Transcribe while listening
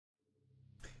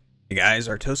Hey guys,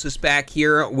 Artosis back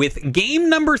here with game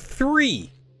number 3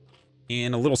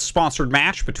 in a little sponsored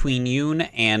match between Yoon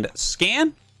and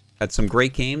Scan. Had some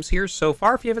great games here so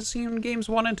far. If you haven't seen games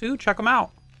 1 and 2, check them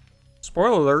out.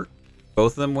 Spoiler alert,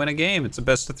 both of them win a game. It's a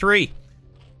best of 3.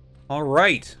 All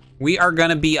right, we are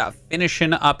going to be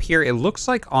finishing up here. It looks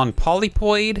like on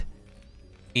Polypoid.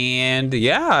 And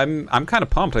yeah, I'm kind of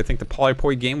pumped. I think the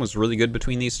Polypoid game was really good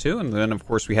between these two. And then, of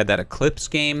course, we had that Eclipse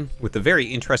game with a very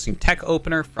interesting tech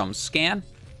opener from Scan.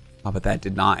 But that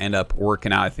did not end up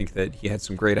working out. I think that he had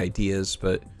some great ideas.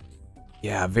 But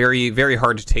yeah, very, very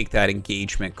hard to take that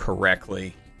engagement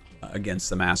correctly against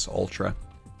the Mass Ultra.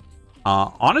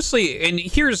 Honestly, and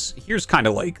here's kind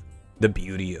of like the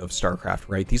beauty of StarCraft,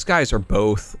 right? These guys are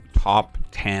both top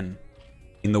 10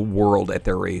 in the world at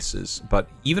their races, but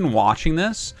even watching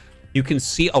this, you can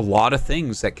see a lot of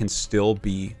things that can still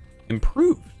be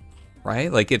improved,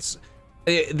 right? Like it's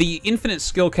the infinite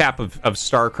skill cap of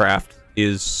StarCraft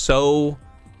is so,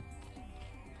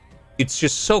 it's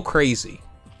just so crazy,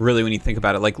 really, when you think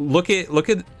about it. Like look at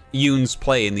Yoon's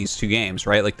play in these two games,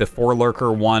 right? Like the 4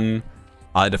 Lurker 1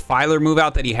 Defiler move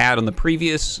out that he had on the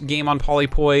previous game on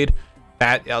Polypoid.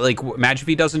 That like imagine if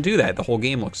he doesn't do that, the whole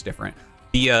game looks different.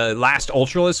 The last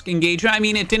Ultralisk engagement, I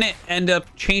mean, it didn't end up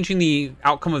changing the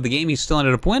outcome of the game. He still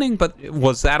ended up winning, but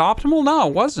was that optimal? No,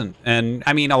 it wasn't. And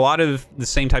I mean, a lot of the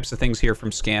same types of things here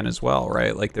from Scan as well,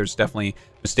 right? Like there's definitely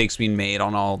mistakes being made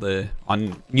on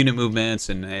on unit movements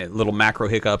and little macro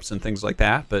hiccups and things like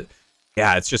that. But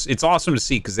yeah, it's awesome to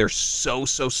see because they're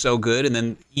so good. And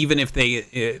then even if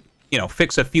they,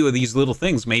 fix a few of these little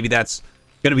things, maybe that's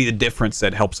going to be the difference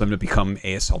that helps them to become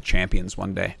ASL champions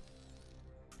one day.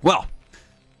 Well,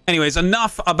 anyways,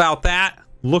 enough about that.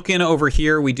 Looking over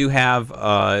here, we do have,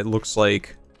 it looks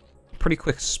like, a pretty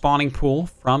quick spawning pool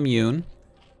from Yoon.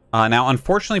 Now,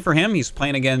 unfortunately for him, he's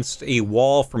playing against a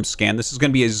wall from Scan. This is going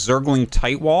to be a Zergling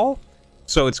tight wall,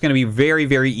 so it's going to be very,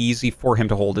 very easy for him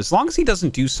to hold. As long as he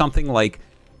doesn't do something like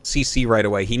CC right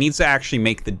away, he needs to actually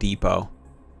make the depot.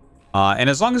 And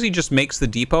as long as he just makes the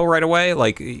depot right away,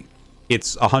 like,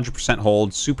 it's 100%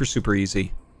 hold, super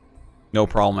easy. No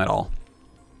problem at all.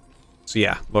 So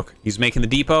yeah, look, he's making the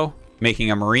depot,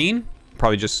 making a marine.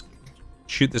 Probably just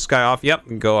shoot this guy off. Yep,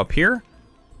 and go up here.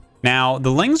 Now, the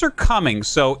Lings are coming.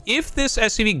 So if this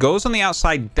SCV goes on the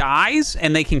outside, dies,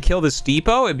 and they can kill this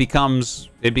depot, it becomes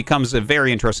a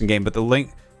very interesting game. But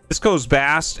this goes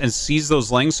Bast and sees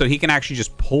those Lings, so he can actually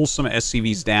just pull some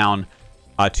SCVs down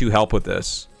to help with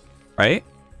this. Right?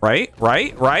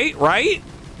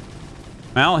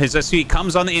 Well, his SCV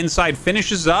comes on the inside,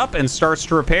 finishes up, and starts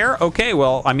to repair. Okay,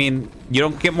 well, I mean, you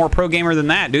don't get more pro gamer than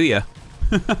that, do you?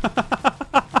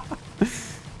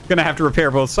 Gonna have to repair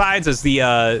both sides as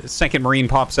the second Marine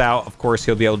pops out. Of course,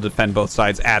 he'll be able to defend both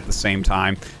sides at the same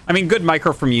time. I mean, good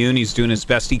micro from Yoon. He's doing his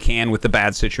best he can with the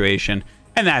bad situation.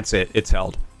 And that's it. It's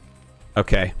held.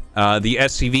 Okay. The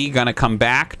SCV gonna come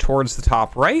back towards the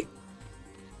top right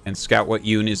and scout what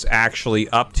Yoon is actually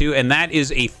up to. And that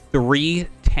is a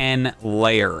 310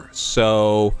 layer.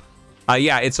 So,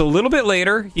 yeah, it's a little bit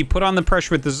later. He put on the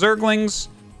pressure with the Zerglings.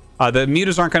 The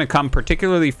mutas aren't going to come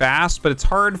particularly fast, but it's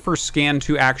hard for Scan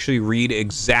to actually read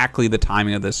exactly the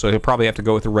timing of this. So he'll probably have to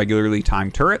go with the regularly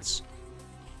timed turrets.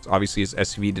 So obviously, his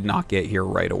SCV did not get here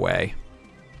right away.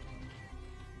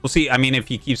 We'll see. I mean, if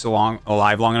he keeps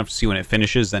alive long enough to see when it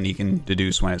finishes, then he can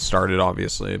deduce when it started,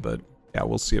 obviously. But yeah,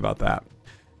 we'll see about that.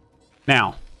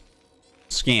 Now,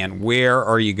 Scan, where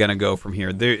are you going to go from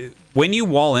here? When you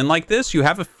wall in like this, you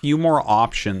have a few more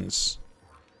options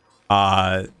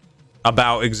about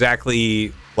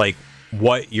exactly like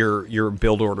what your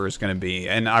build order is going to be.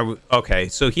 And okay,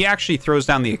 so he actually throws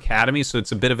down the academy, so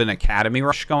it's a bit of an academy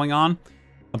rush going on.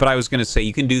 But I was going to say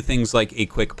you can do things like a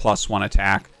quick +1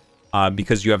 attack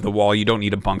because you have the wall. You don't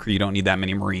need a bunker. You don't need that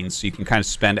many Marines, so you can kind of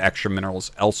spend extra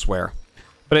minerals elsewhere.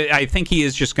 But I think he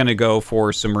is just going to go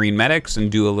for some Marine medics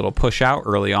and do a little push out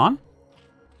early on.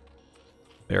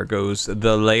 There goes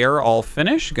the layer all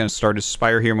finished. Going to start his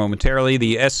Spire here momentarily.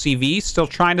 The SCV still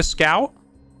trying to scout.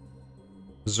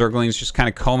 Zergling's just kind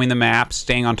of combing the map,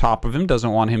 staying on top of him.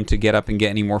 Doesn't want him to get up and get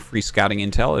any more free scouting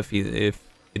intel if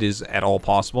it is at all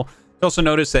possible. You also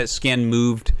notice that Scan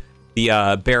moved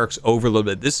the barracks over a little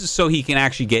bit. This is so he can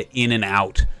actually get in and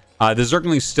out. The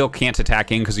Zerglings still can't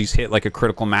attack in because he's hit like a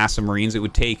critical mass of Marines. It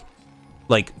would take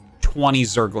like 20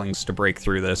 Zerglings to break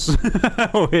through this,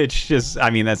 which just, I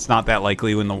mean, that's not that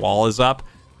likely when the wall is up.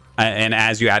 And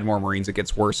as you add more Marines, it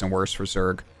gets worse and worse for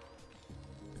Zerg.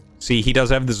 See, he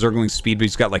does have the Zergling speed, but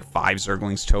he's got like 5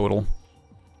 Zerglings total.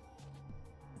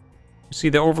 You see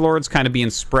the Overlords kind of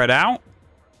being spread out.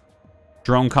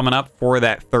 Drone coming up for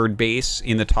that third base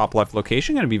in the top left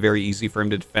location. Going to be very easy for him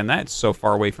to defend that. It's so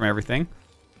far away from everything.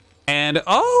 And,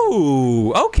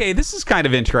 oh, okay, this is kind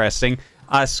of interesting.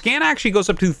 Scan actually goes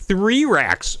up to 3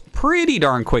 racks pretty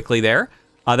darn quickly there.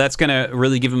 That's going to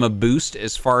really give him a boost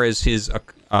as far as his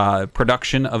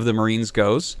production of the Marines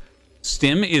goes.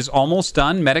 Stim is almost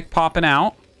done. Medic popping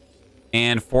out.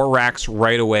 And 4 racks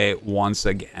right away once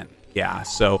again. Yeah,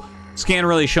 so Scan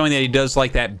really showing that he does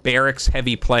like that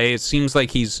barracks-heavy play. It seems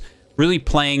like he's really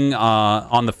playing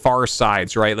on the far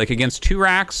sides, right? Like against 2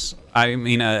 racks, I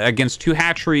mean, against 2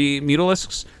 hatchery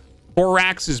mutalisks, 4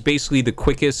 racks is basically the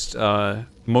quickest,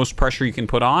 most pressure you can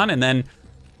put on. And then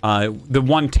the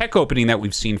one tech opening that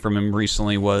we've seen from him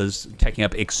recently was teching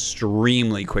up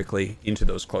extremely quickly into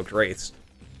those cloaked wraiths.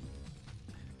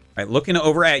 All right, looking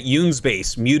over at Yoon's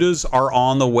base, mutas are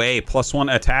on the way.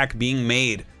 +1 attack being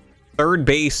made. Third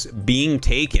base being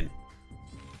taken.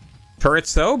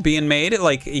 Turrets, though, being made.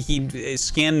 Like,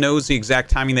 Scan knows the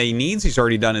exact timing that he needs. He's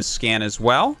already done his scan as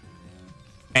well.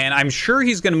 And I'm sure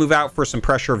he's going to move out for some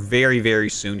pressure very, very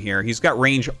soon here. He's got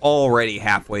range already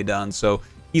halfway done, so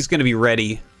he's going to be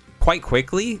ready quite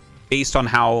quickly based on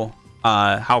how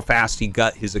fast he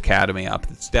got his academy up.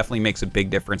 This definitely makes a big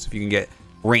difference if you can get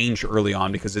range early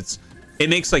on, because it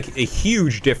makes like a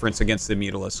huge difference against the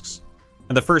mutalisks.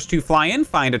 And the first 2 fly in,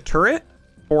 find a turret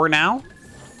for now.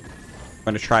 I'm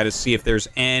going to try to see if there's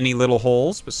any little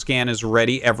holes, but Scan is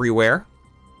ready everywhere.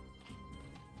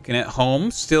 Looking at home,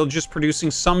 still just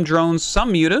producing some drones,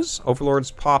 some mutas.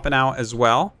 Overlord's popping out as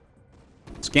well.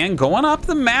 Scan going up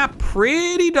the map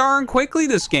pretty darn quickly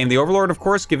this game. The Overlord, of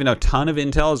course, giving a ton of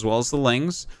intel as well as the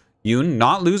Lings. Yoon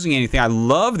not losing anything. I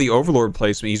love the Overlord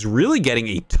placement. He's really getting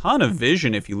a ton of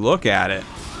vision if you look at it.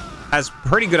 Has a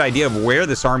pretty good idea of where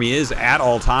this army is at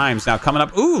all times. Now coming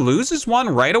up, ooh, loses one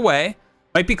right away.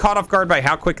 Might be caught off guard by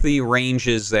how quick the range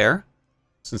is there,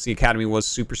 since the academy was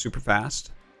super, super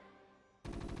fast.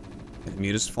 The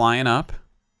muta's flying up.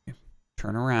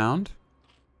 Turn around.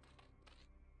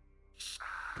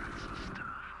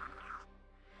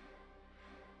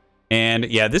 And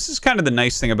yeah, this is kind of the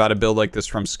nice thing about a build like this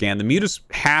from Scan. The mutas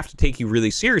have to take you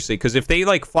really seriously, because if they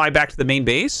like fly back to the main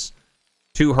base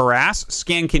to harass,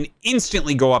 Scan can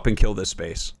instantly go up and kill this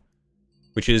base,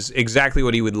 which is exactly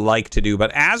what he would like to do.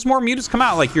 But as more mutas come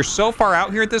out, like, you're so far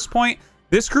out here at this point,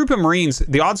 this group of Marines,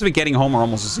 the odds of it getting home are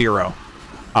almost 0.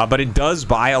 But it does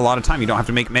buy a lot of time. You don't have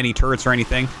to make many turrets or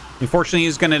anything. Unfortunately,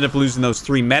 he's going to end up losing those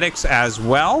 3 medics as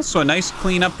well. So a nice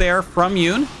cleanup there from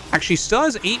Yoon. Actually, still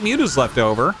has 8 mutas left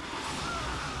over.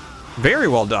 Very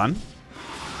well done.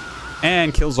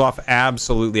 And kills off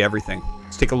absolutely everything.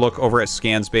 Let's take a look over at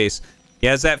Scan's base. He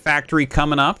has that factory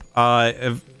coming up.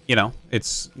 You know,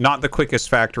 it's not the quickest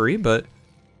factory, but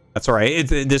that's all right.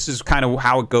 This is kind of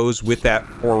how it goes with that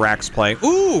 4 racks play.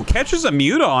 Ooh, catches a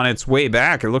muta on its way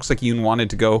back. It looks like Yoon wanted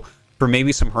to go for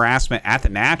maybe some harassment at the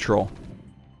natural,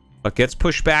 but gets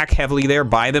pushed back heavily there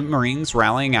by the Marines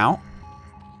rallying out.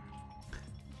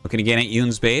 Looking again at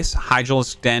Yoon's base.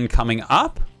 Hydralisk Den coming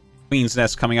up. Queen's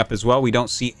Nest coming up as well. We don't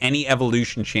see any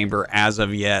evolution chamber as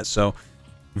of yet, so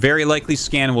very likely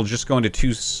Scan will just go into 2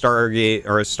 Stargate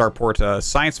or Starport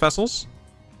science vessels.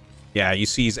 Yeah, you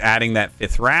see he's adding that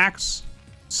 5th racks.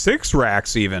 6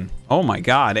 racks even. Oh my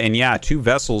god. And yeah, 2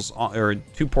 vessels, or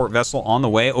 2 port vessel on the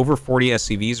way. Over 40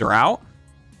 SCVs are out.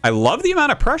 I love the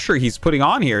amount of pressure he's putting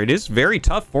on here. It is very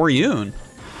tough for Yoon.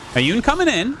 Now Yoon coming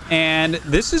in, and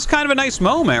this is kind of a nice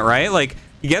moment, right? Like,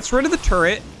 he gets rid of the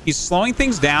turret. He's slowing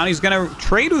things down. He's going to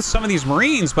trade with some of these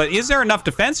Marines, but is there enough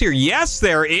defense here? Yes,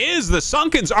 there is. The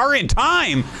Sunkens are in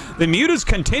time. The muta's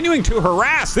continuing to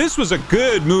harass. This was a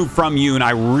good move from Yoon.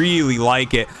 I really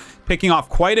like it. Picking off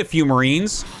quite a few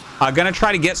Marines. Going to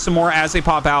try to get some more as they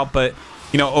pop out, but,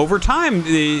 you know, over time,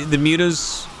 the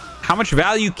mutas, how much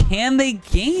value can they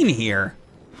gain here?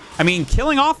 I mean,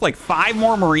 killing off like 5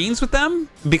 more Marines with them,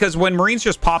 because when Marines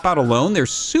just pop out alone, they're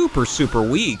super, super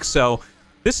weak. So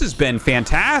this has been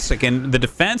fantastic, and the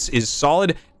defense is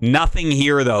solid. Nothing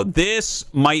here, though. This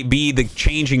might be the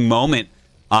changing moment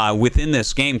within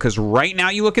this game, because right now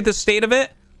you look at the state of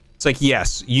it, it's like,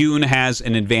 yes, Yoon has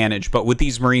an advantage, but with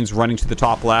these Marines running to the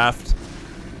top left,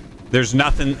 there's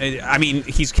nothing. I mean,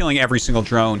 he's killing every single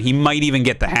drone. He might even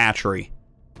get the hatchery.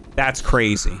 That's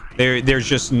crazy. There's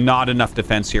just not enough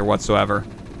defense here whatsoever.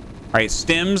 All right,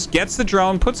 Stims gets the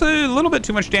drone, puts a little bit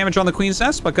too much damage on the Queen's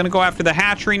Nest, but going to go after the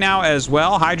hatchery now as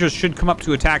well. Hydra should come up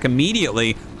to attack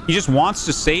immediately. He just wants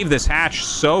to save this hatch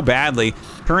so badly.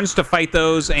 Turns to fight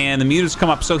those, and the mutas come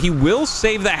up, so he will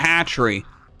save the hatchery.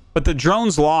 But the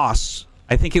drone's lost.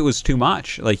 I think it was too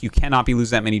much. Like, you cannot be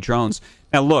losing that many drones.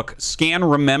 Now, look, Scan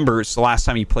remembers the last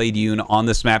time he played Yoon on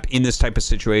this map in this type of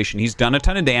situation. He's done a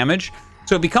ton of damage,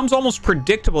 so it becomes almost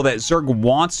predictable that Zerg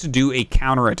wants to do a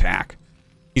counterattack.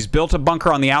 He's built a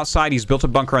bunker on the outside. He's built a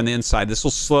bunker on the inside. This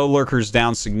will slow lurkers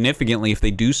down significantly if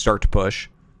they do start to push.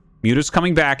 Muta's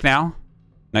coming back now.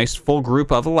 Nice full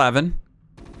group of 11.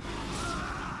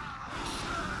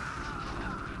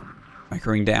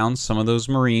 Microing down some of those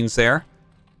Marines there.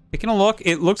 Taking a look,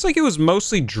 it looks like it was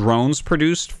mostly drones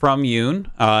produced from Yoon.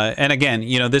 And again,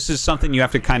 you know, this is something you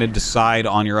have to kind of decide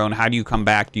on your own. How do you come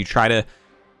back? Do you try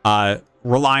to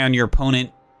rely on your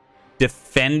opponent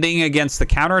defending against the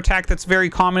counterattack that's very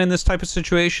common in this type of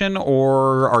situation?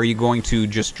 Or are you going to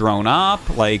just drone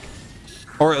up? Like,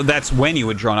 or that's when you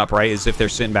would drone up, right? Is if they're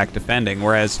sitting back defending.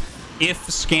 Whereas if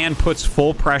Scan puts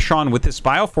full pressure on with this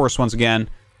Bioforce once again,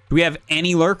 do we have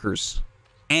any lurkers?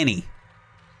 Any.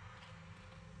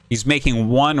 He's making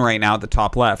one right now at the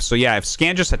top left. So yeah, if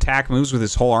Scan just attack moves with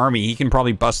his whole army, he can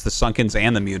probably bust the Sunkens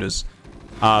and the Mutas.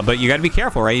 But you got to be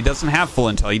careful, right? He doesn't have full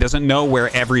intel. He doesn't know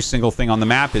where every single thing on the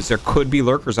map is. There could be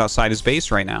lurkers outside his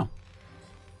base right now.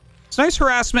 It's nice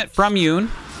harassment from Yoon.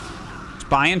 He's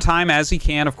buying time as he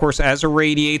can. Of course, as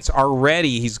irradiates are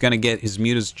ready, he's going to get his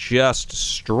Mutas just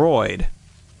destroyed.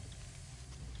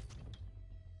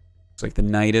 Looks like the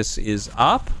Nidus is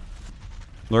up.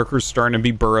 Lurker's starting to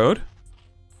be burrowed.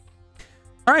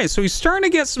 All right, so he's starting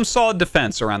to get some solid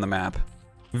defense around the map.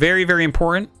 Very, very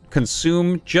important.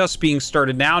 Consume just being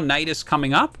started now. Nidus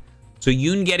coming up. So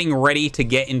Yoon getting ready to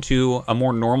get into a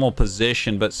more normal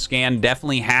position, but Scan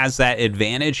definitely has that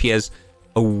advantage. He has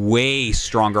a way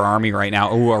stronger army right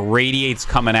now. Oh, Irradiate's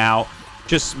coming out.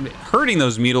 Just hurting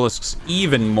those Mutalisks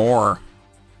even more.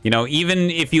 You know,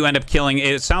 even if you end up killing...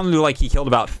 It sounded like he killed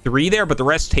about 3 there, but the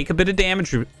rest take a bit of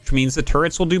damage, which means the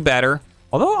turrets will do better.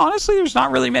 Although, honestly, there's not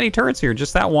really many turrets here.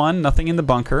 Just that one. Nothing in the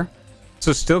bunker.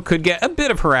 So still could get a bit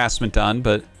of harassment done,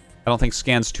 but I don't think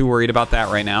Scan's too worried about that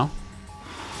right now.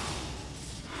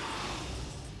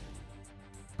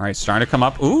 All right, starting to come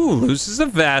up. Ooh, loses a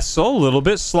vessel. A little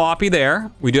bit sloppy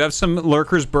there. We do have some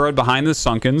lurkers burrowed behind the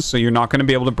Sunkens, so you're not going to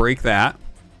be able to break that.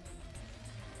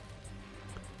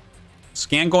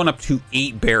 Scan going up to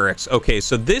 8 barracks. Okay,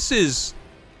 so this is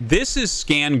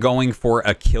Scan going for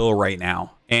a kill right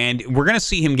now. And we're going to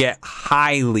see him get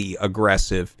highly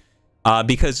aggressive.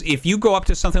 Because if you go up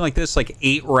to something like this, like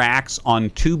 8 racks on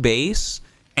 2 base,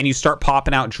 and you start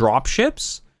popping out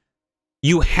dropships,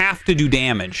 you have to do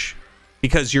damage.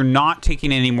 Because you're not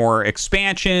taking any more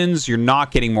expansions, you're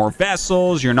not getting more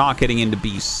vessels, you're not getting into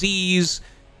BCs.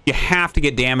 You have to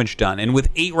get damage done. And with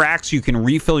 8 racks, you can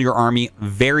refill your army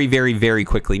very, very, very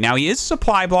quickly. Now, he is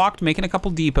supply blocked, making a couple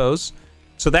depots.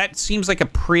 So that seems like a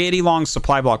pretty long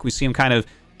supply block. We see him kind of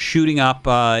shooting up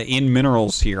in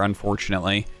minerals here,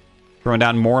 unfortunately. Throwing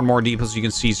down more and more depots. You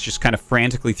can see he's just kind of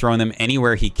frantically throwing them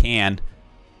anywhere he can.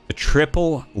 The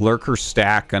triple lurker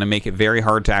stack going to make it very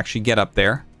hard to actually get up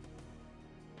there.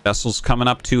 Vessel's coming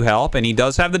up to help, and he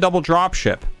does have the double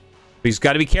dropship. But he's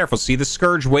got to be careful. See the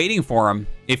Scourge waiting for him.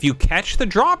 If you catch the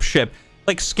dropship,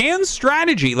 like Scan's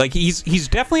strategy, like he's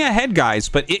definitely ahead, guys,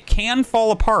 but it can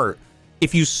fall apart.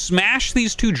 If you smash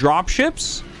these 2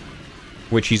 dropships,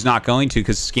 which he's not going to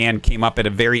because Scan came up at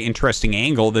a very interesting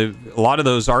angle. A lot of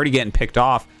those already getting picked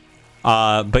off.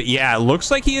 But yeah, it looks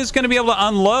like he is going to be able to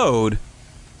unload.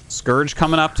 Scourge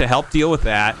coming up to help deal with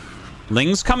that.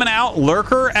 Ling's coming out.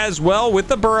 Lurker as well with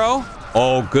the burrow.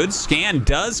 Oh, good Scan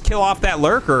does kill off that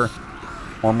Lurker.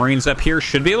 More Marines up here.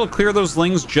 Should be able to clear those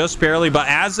Lings just barely. But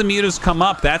as the Mutas come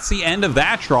up, that's the end of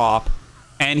that drop.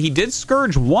 And he did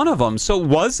Scourge one of them. So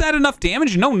was that enough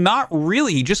damage? No, not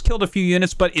really. He just killed a few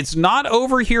units, but it's not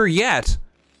over here yet.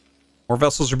 More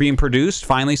vessels are being produced.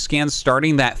 Finally, Scan's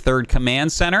starting that 3rd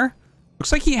command center.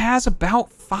 Looks like he has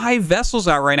about 5 vessels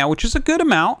out right now, which is a good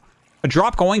amount. A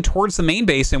drop going towards the main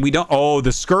base, and we don't... Oh,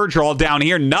 the Scourge are all down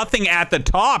here. Nothing at the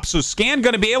top. So Scan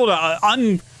going to be able to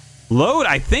unload,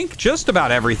 I think, just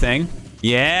about everything.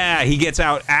 Yeah, he gets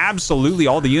out absolutely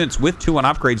all the units with 2-1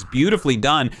 upgrades. Beautifully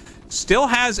done. Still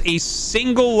has a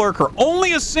single lurker.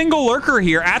 Only a single lurker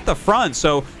here at the front.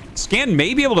 So Scan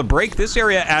may be able to break this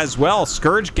area as well.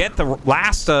 Scourge get the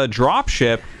last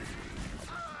dropship.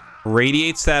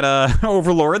 Radiates that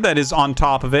Overlord that is on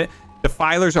top of it.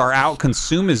 Defilers are out.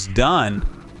 Consume is done.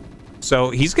 So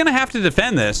he's going to have to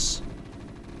defend this.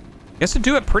 He has to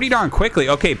do it pretty darn quickly.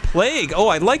 Okay, Plague. Oh,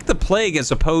 I like the Plague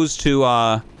as opposed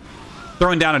to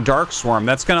throwing down a Dark Swarm.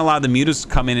 That's going to allow the Mutas to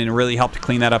come in and really help to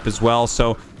clean that up as well.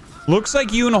 So looks like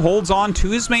Yoon holds on to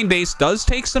his main base. Does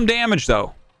take some damage,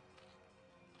 though.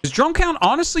 His drone count,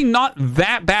 honestly, not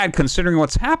that bad considering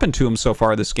what's happened to him so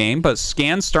far this game, but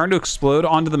Scan's starting to explode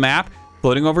onto the map,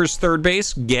 floating over his third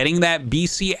base, getting that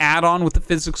BC add-on with the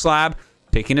physics lab,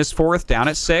 taking his fourth, down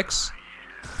at 6.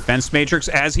 Defense Matrix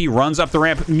as he runs up the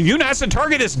ramp. Yoon has to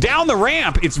target this down the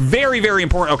ramp. It's very, very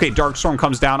important. Okay, Darkstorm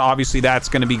comes down. Obviously, that's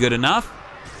going to be good enough.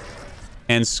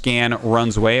 And Scan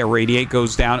runs away. Irradiate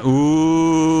goes down.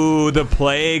 Ooh, the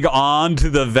plague onto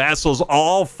the vessels.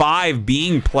 All 5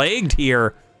 being plagued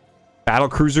here. Battle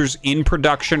cruisers in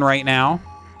production right now.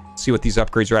 Let's see what these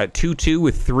upgrades are at. 2-2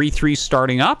 with 3-3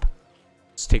 starting up.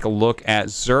 Let's take a look at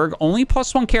Zerg. Only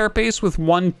 +1 carapace with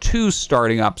 1-2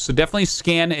 starting up. So definitely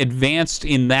Scan advanced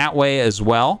in that way as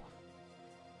well.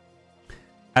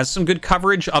 Has some good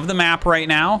coverage of the map right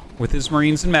now with his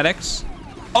Marines and Medics.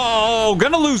 Oh,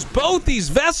 gonna lose both these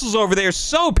vessels over there.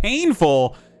 So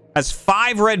painful. Has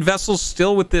 5 red vessels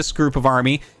still with this group of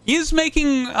army. He is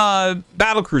making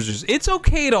battle cruisers. It's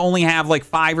okay to only have like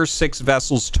 5 or 6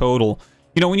 vessels total.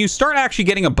 You know, when you start actually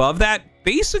getting above that,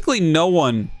 basically no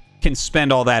one can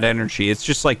spend all that energy. It's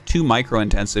just like too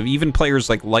micro-intensive. Even players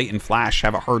like Light and Flash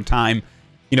have a hard time,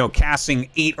 you know, casting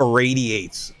 8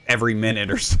 irradiates every minute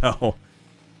or so. All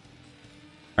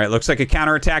right, looks like a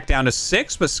counterattack down to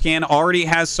 6, but Scan already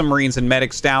has some Marines and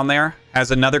Medics down there.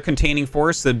 Has another containing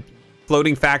force, the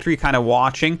floating factory kind of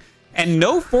watching. And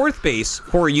no 4th base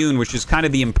for Yoon, which is kind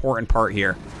of the important part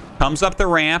here. Comes up the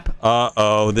ramp.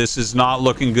 Uh-oh, this is not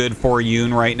looking good for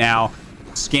Yoon right now.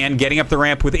 Scan getting up the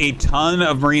ramp with a ton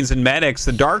of Marines and Medics.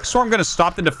 The Darkstorm going to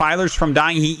stop the Defilers from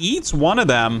dying. He eats one of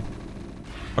them.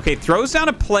 Okay, throws down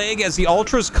a Plague as the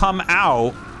Ultras come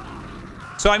out.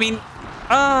 So, I mean,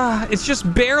 it's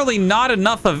just barely not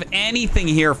enough of anything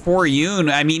here for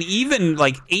Yoon. I mean, even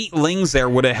like 8 Lings there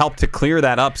would have helped to clear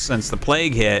that up since the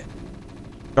Plague hit.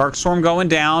 Darkstorm going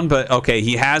down, but okay,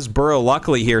 he has Burrow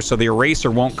luckily here, so the Eraser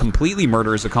won't completely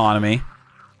murder his economy.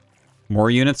 More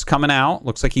units coming out.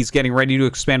 Looks like he's getting ready to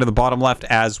expand to the bottom left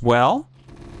as well.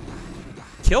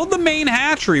 Killed the main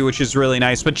hatchery, which is really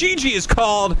nice. But GG is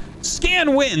called.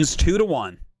 Scan wins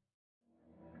 2-1.